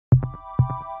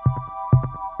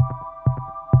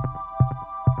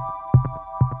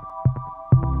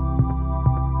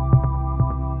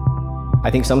I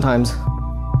think sometimes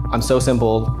I'm so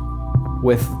simple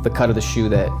with the cut of the shoe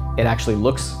that it actually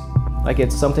looks like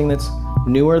it's something that's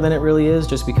newer than it really is,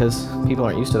 just because people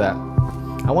aren't used to that.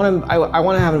 I want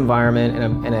to have an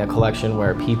environment and a collection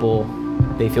where people,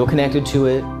 they feel connected to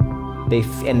it.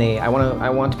 I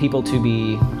want people to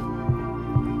be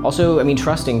also, I mean,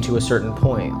 trusting to a certain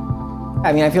point.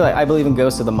 I mean, I believe in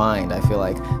ghosts of the mind. I feel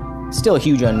like still a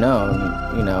huge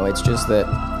unknown, you know. It's just that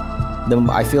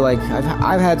I feel like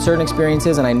I've had certain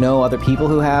experiences, and I know other people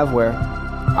who have, where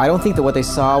I don't think that what they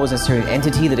saw was necessarily an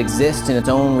entity that exists in its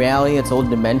own reality, its own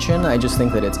dimension. I just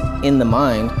think that it's in the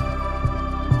mind.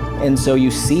 And so you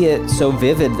see it so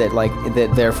vivid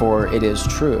that therefore it is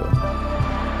true.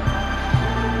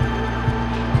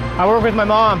 I work with my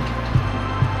mom.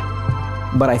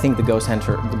 But I think the ghost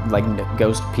hunter, like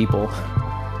ghost people,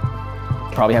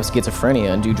 probably have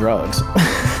schizophrenia and do drugs.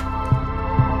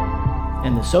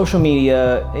 And the social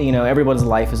media, you know, everyone's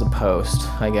life is a post,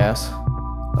 I guess.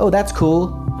 Oh, that's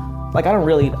cool. Like, I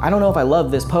don't know if I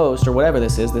love this post or whatever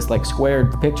this is, this like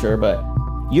squared picture, but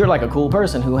you're like a cool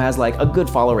person who has like a good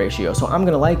follow ratio, so I'm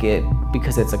gonna like it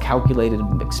because it's a calculated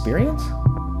experience.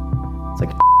 It's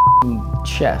like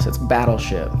chess, it's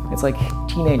Battleship. It's like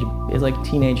teenage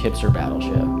hipster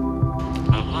Battleship.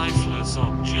 A lifeless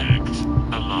object,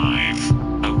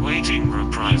 alive, awaiting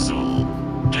reprisal.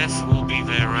 Death will be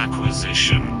their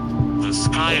acquisition. The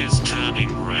sky is turning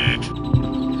red.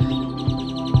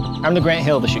 I'm the Grant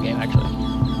Hill of the shoe game, actually.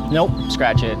 Nope,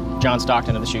 scratch it. John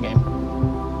Stockton of the shoe game.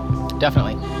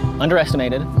 Definitely.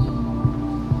 Underestimated.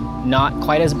 Not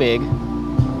quite as big.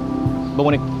 But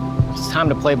when it's time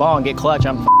to play ball and get clutch,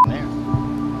 I'm there.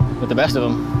 With the best of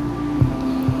them.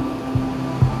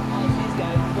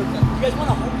 You guys want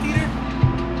to